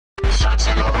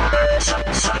I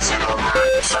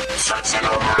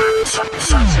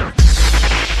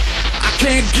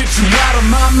can't get you out of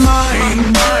my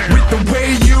mind with the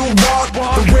way you walk,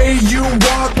 the way you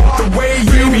walk, the way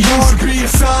you walk. You should be a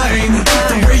sign.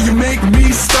 The way you make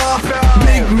me stop,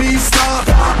 make me stop,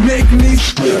 make me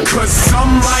stop. Cause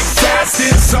some like fast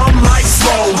and some like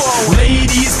slow.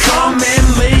 Ladies come and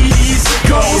ladies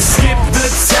go. Skip the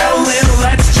telling,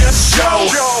 let's just show.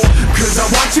 Cause I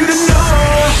want you to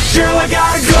know, girl, I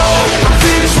gotta go. I'm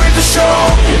finished with the show.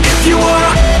 If you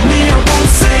want me, I won't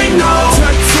say no.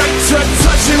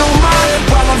 Touching on mine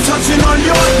while I'm touching on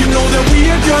yours. You know that we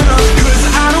are gonna, cause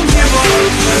I don't give a.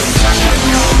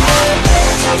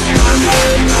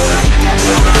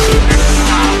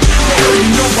 Girl, you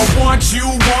know I want you,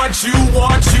 want you,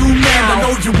 want you now. I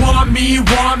know you want me,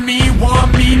 want me,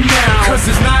 want me now. Cause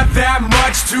there's not that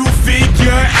much to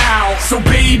figure out. So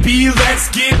baby, let's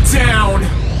get down.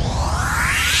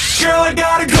 Girl, I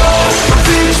gotta go. I'm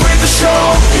finished with the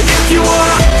show. If you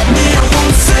want me, I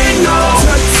won't say no.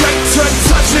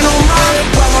 Touching on mine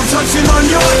while I'm touching on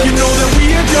yours. You know that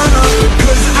we are gonna,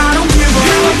 cause I don't give a.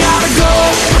 Girl, I gotta go.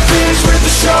 I'm finished with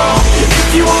the show.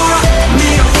 If you want me,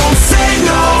 I won't say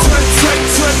no.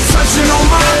 Touching on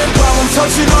mine while I'm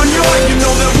touching on yours. You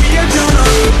know that